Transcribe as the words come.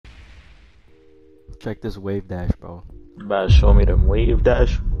Check this wave dash, bro. You about to show me them wave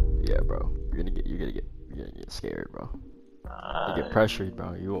dash? Yeah, bro. You're gonna get scared, bro. You get pressured,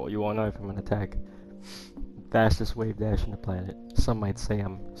 bro. You won't know if I'm gonna attack. Fastest wave dash on the planet. Some might say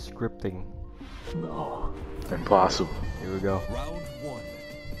I'm scripting. No, impossible. Here we go. Round one.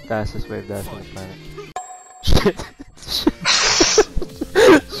 Fastest wave dash on the planet. Shit. Shit.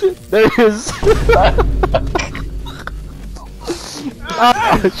 There it is.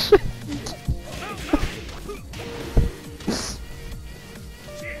 Ah, shit.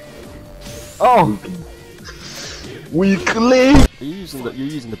 Oh. Weakly. You're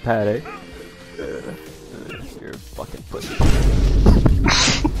using the pad, eh? You're a fucking pussy.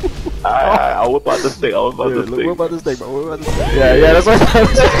 I whip out this thing. What about this thing, bro? What about this thing? Yeah, that's what I'm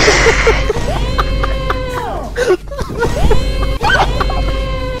saying.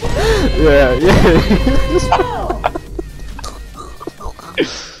 Yeah.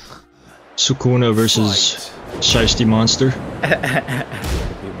 Sukuna versus Shiesty Monster.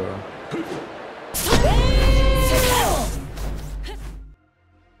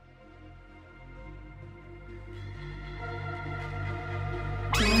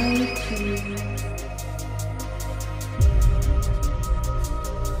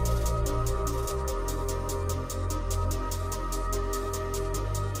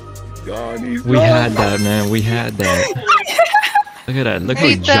 We had that, man. We had that. Look at that. Look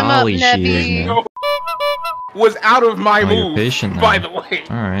how jolly she is, man. Was out of my You're move, patient now. by the way.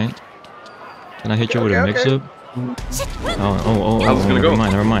 Alright. Can I hit you with a mix-up? Oh,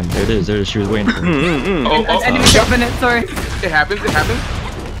 Never mind. There it is. She was waiting for me. Enemy jumping it, sorry. It happens.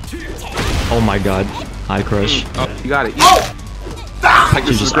 Oh my god. High crush. You got it. Oh! Like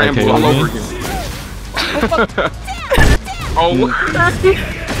this is scrambled all over again.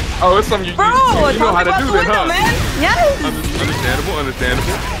 Oh, it's something you know how to do then, huh? Man. Yes.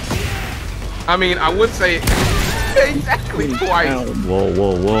 Understandable. I mean, I would say exactly twice.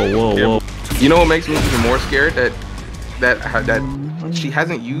 Whoa. You know what makes me even more scared? That she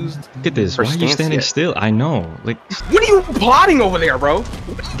hasn't used. Look at this. Why are you standing still? I know. Like, what are you plotting over there, bro?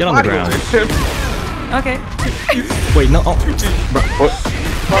 Get on the ground. Okay. Wait, no. Oh, bro. What?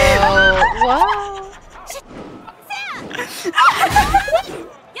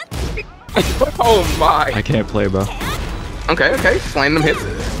 Oh my. I can't play, bro. Okay. Slaying them hits.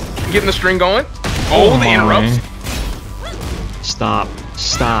 Getting the string going. Oh, the interrupts. Stop.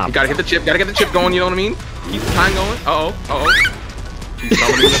 You gotta hit the chip. Gotta get the chip going, you know what I mean? Keep the time going. Uh-oh. He's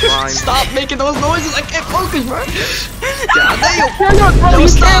summoning the line. Stop making those noises. I can't focus, bro. God damn.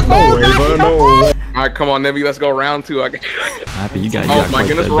 Stop. No way, bro. No way. Alright, come on, Nebby. Let's go round two. Happy, you got oh my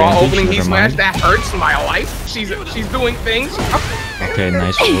goodness, raw opening heat smash. Mind. That hurts my life. She's doing things. Okay,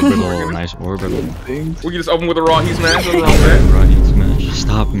 nice orbital. We can just open with a raw heat smash. Raw heat smash.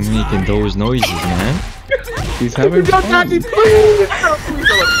 Stop making those noises, man. He's having fun.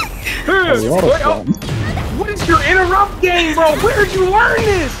 What is your interrupt game, bro? Where did you learn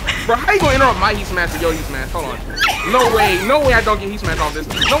this? Bro, how you gonna interrupt my heat smash with your heat smash? Hold on. No way I don't get heat smash off this.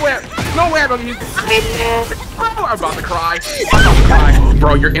 No way I don't get heat smash. Oh, I'm about to cry.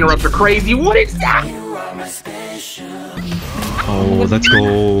 Bro, your interrupts are crazy. What is that? Oh, let's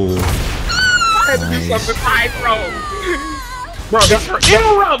go. I had to do something right, bro. Bro, that's her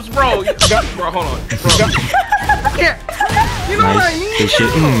interrupts, bro. Bro, hold on. Bro. I can't. You know what I mean? Good shit.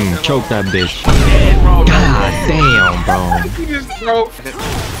 Choke that bitch. Bro, God damn, bro. Bro.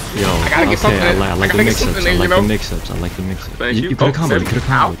 Yo, I gotta get something. I like the mix-ups. I like the mix-ups. Thank you. You could have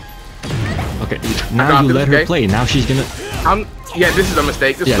comboed. Okay, now you let her play. Now she's gonna. Yeah, this is a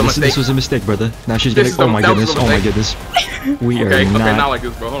mistake. This was a mistake, brother. Now she's gonna. Oh my goodness. We are not. Okay, not like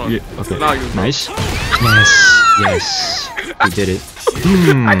this, bro. Hold on. Yeah, okay. Not like this, bro. Nice. Yes. We did it.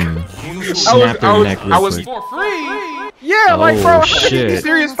 Snap her neck real quick. For free. Yeah, like, bro, shit.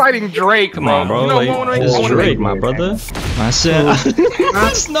 Serious fighting Drake. Come on, bro. This is Drake, my brother. I said,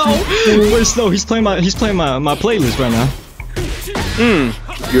 Snow. Where's Snow? He's playing my playlist right now.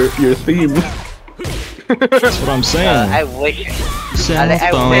 Your theme. That's what I'm saying. I wish. And it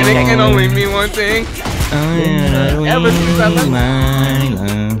can only mean one thing. Ever since I left my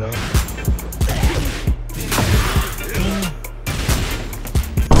love.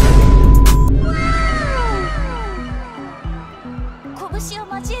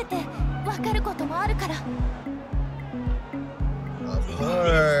 Of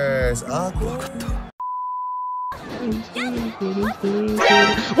course.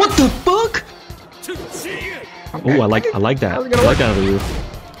 What the fuck? Oh, I like that. I like that of you.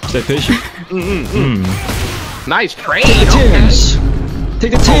 Stay patient. Nice trade.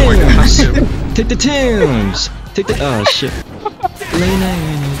 Take the Tims. Take the Tims. Take the. Oh shit.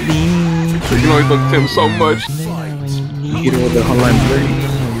 You know he looked him so much. Get with the Holland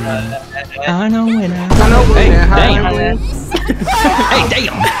I know when I know when Hey, I- damn. Hey,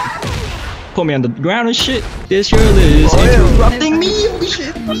 damn. Put me on the ground and shit. This girl is interrupting me. Holy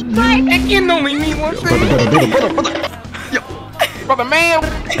shit. Tekken only mean one thing. Brother man.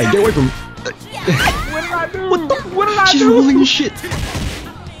 Hey, get away from me. What did I do? What did I She's do? rolling shit.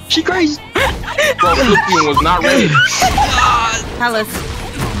 She crazy. Bro, Flipian was not ready. Alice.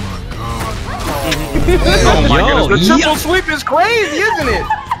 Oh my Yo, goodness, the triple yeah. sweep is crazy, isn't it?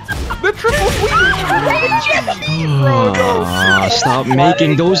 The triple sweep is crazy, bro. Aw, stop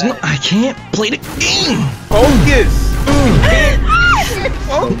making those. I can't play the game. Focus.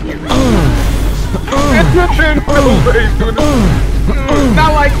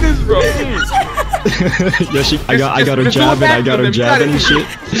 Not like this, bro. Yeah, I got her jabbing. I got her jabbing and shit.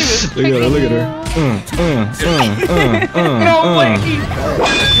 Look at her. No way.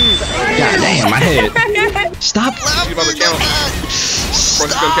 God damn, my head. Stop. She's about to count. Bro,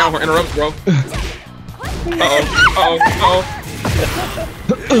 she's gonna count her interrupts, bro.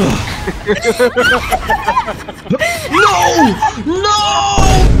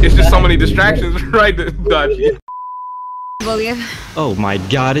 No! It's just so many distractions, right? Dodge. Believe. Oh my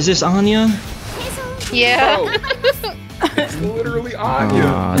god, is this Anya? Yeah. Bro, it's literally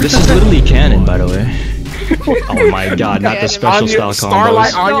Anya. This is literally canon, by the way. Oh my god, not the special Anya, style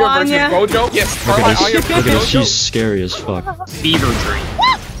Starlight combos. Anya versus Gojo? Yes, Look Starlight at Anya this. versus Look at this. Gojo? She's scary as fuck. Fever dream.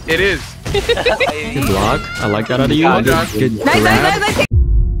 It is. Good block. I like that out of you. Yeah, Good Nice, grab. nice.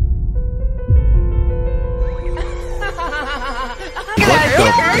 What the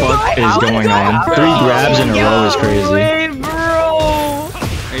fuck is going on? 3 grabs in a row is crazy. Wait, bro.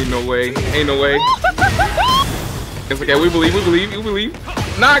 Ain't no way. Ain't no way. It's okay. We believe. You believe.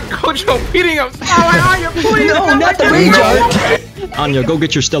 Not Gojo beating up Starlight Anya, please. No, not the rage art. Anya, go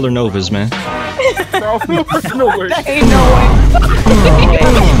get your Stellar Novas, man. Bro, no way. Ain't no way.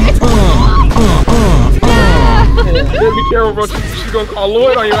 Be careful, bro. She's gonna call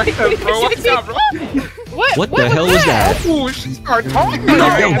Lloyd on you like that, bro. Watch out, bro. What the hell was that? Ooh, she started talking. Yo,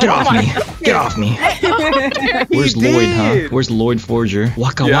 get off me. Get off me. Where's Lloyd, huh? Where's Lloyd Forger?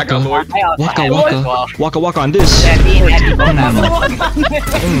 Waka Yeah, I waka. got Lloyd. Waka waka. Waka waka on this.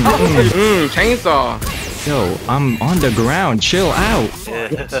 Chainsaw. Yo, I'm on the ground. Chill out.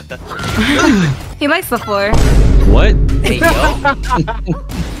 He likes the floor. What?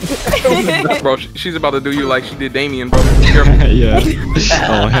 Bro, she's about to do you like she did Damien, bro. Be careful. Yeah.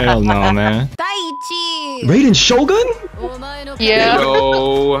 Oh, hell no, man. Raiden Shogun? Yeah.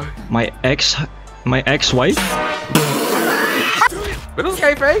 Yo. My ex-wife? But it's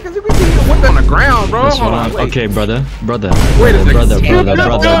okay, Faye, because we see you whip on the ground, bro. That's Hold what on, I'm. wait. Okay, brother. Wait a second.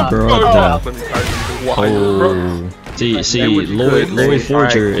 Brother. Oh. See, Lloyd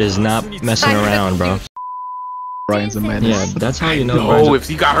Forger is not messing around, bro. Brian's a man. Yeah, that's how you know. Oh, if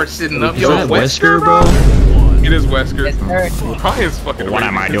you got her sitting up, Is yo, that Wesker, Wesker, bro? It is Wesker. Brian's fucking. What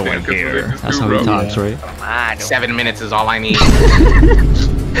am I doing here? That's how he talks, right? 7 minutes is all I need.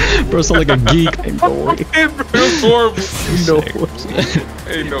 Bro, sound like a geek. It feels horrible.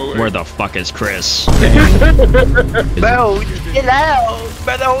 Ain't no way. Where the fuck is Chris? Got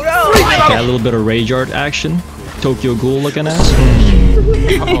a little bit of rage art action. Tokyo Ghoul looking ass.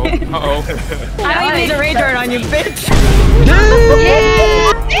 Uh-oh. I don't even need a rage art on you, bitch.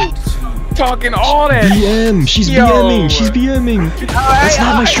 Talking all that. BM, she's Yo. BMing, she's BMing. That's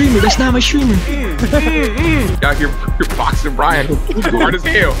not my streamer, that's not my streamer. Out here boxing Brian. Hard as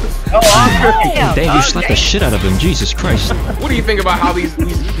hell. Damn, you slapped the shit out of him, Jesus Christ. What do you think about how these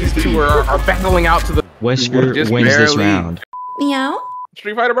two are battling out to the Wesker Just wins this barely. round. Meow.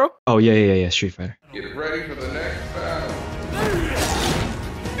 Street Fighter, bro? Oh, yeah, Street Fighter. Get ready for the next battle.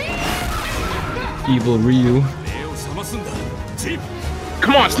 Evil Ryu.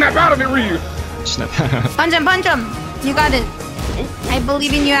 Come on, snap out of it, Ryu. Snap. Punch him. You got it. I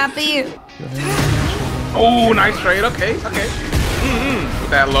believe in you after you. Oh, nice trade. Okay. With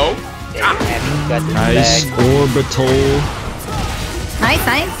that low. Nice orbital. Nice.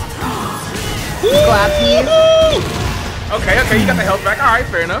 Go after you. Okay, you got the health back. Alright,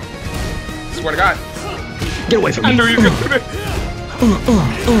 fair enough. Swear to God. Get away from I me. knew you could do it.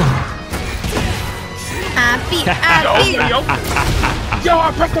 Happy. Yo,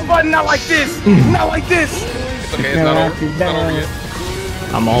 I pressed the button, not like this. Not like this. It's okay, it's not over. It's not over yet.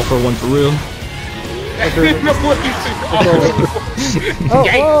 I'm all for one for real. I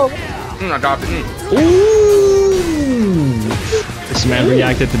dropped it. Ooh. This man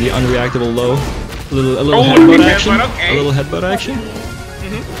reacted to the unreactable low. A little Oh, headbutt okay, action. okay. A little headbutt action.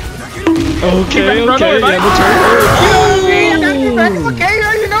 Okay, Keep it okay, running, yeah, like- the turn. Okay,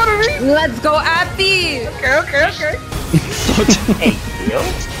 you know what I mean? Let's go, Appy. Okay. Hey, yo.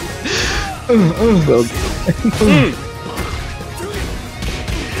 No,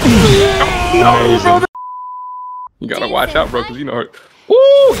 bro. You gotta watch out, bro, because you know her.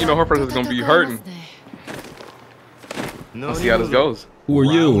 Ooh, you know her presence is gonna be hurting. Let's see how this goes. Who are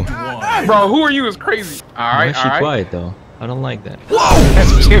you? Bro, who are you is crazy. Why is she quiet though? I don't like that.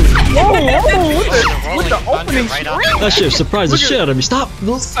 That's Gimme. Whoa, with the opening screen. That shit surprised the shit out of me. Stop!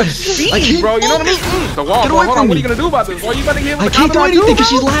 Bro, you know what I mean? The wall, bro, hold on, what are you gonna do about this? Boy, you better get with I the can't do comment anything too, because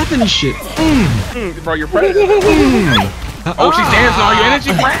she's laughing and shit. bro, you're pregnant. Oh, she's dancing on you, and then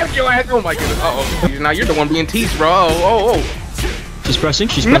she grabs your ass. Oh my goodness. Uh-oh. Now you're the one being teased, bro. Oh. She's pressing.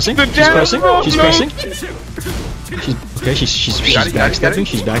 She's pressing. She's pressing. She's backstepping.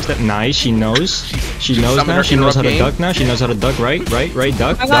 She's backstepping. Nice. She knows. She knows now. She knows how to duck now. She knows how to duck. Right.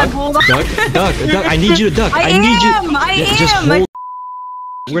 Duck. Duck. I need you to duck. I need you. Just hold.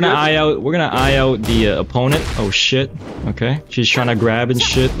 We're gonna eye out the opponent. Oh shit. Okay. She's trying to grab and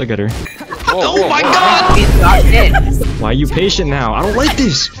shit. Look at her. Oh my god! He's not dead. Why are you patient now? I don't like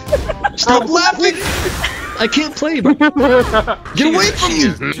this. Stop laughing. I can't play, bro. Get away from me.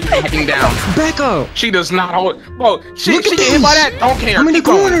 Backing down. Back up. She does not hold. Bro, she Look at get hit by that. Don't care. I'm in the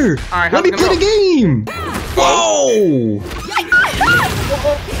corner. All right, let me play the game. Whoa.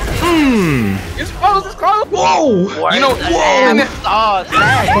 It's close. Whoa. You know. Whoa.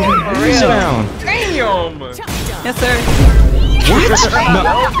 Sit down. Damn. Yes, sir.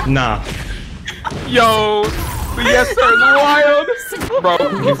 What? Nah. Yo. The yes sir is wild. Bro,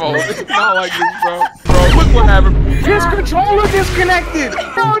 it's not like this, bro. Bro, look what happened. His controller disconnected.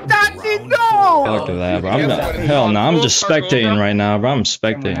 No, Dottie, no. Fuck that, bro. I'm not. Hell no. I'm just spectating right now, bro. I'm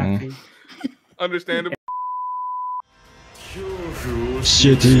spectating. Understandable.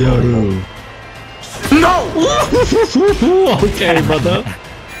 Shitty. No. Okay, brother.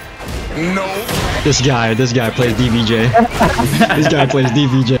 No. This guy plays DVJ. This guy plays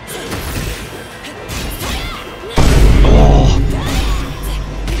DVJ.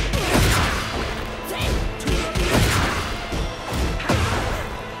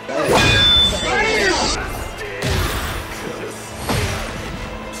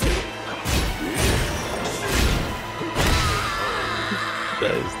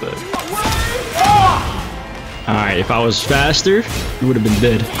 Alright, if I was faster, you would have been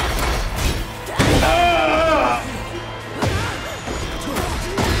dead.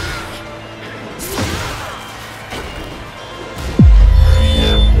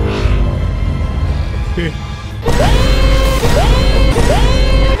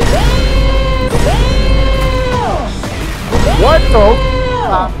 What the?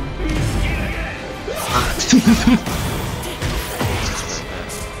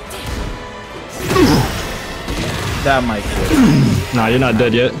 That might kill. Nah, you're not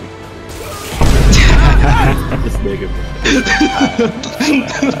dead yet. This nigga.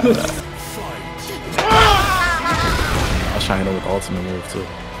 I was trying to with ultimate move too.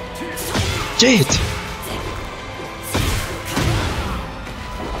 Shit!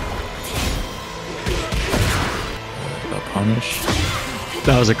 The punish.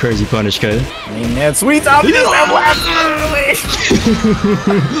 That was a crazy punish, kid. I mean, that sweet top.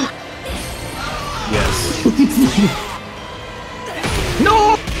 Yes.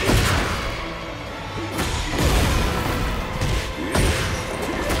 No!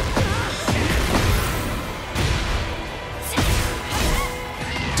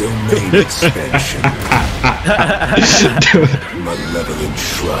 Domain expansion. Malevolent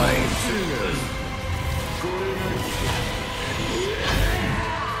shrine.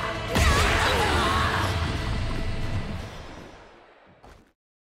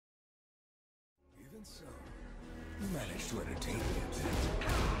 Managed to entertain me a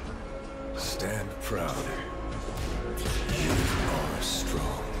bit. Stand proud. You are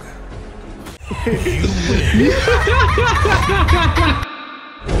strong. You win.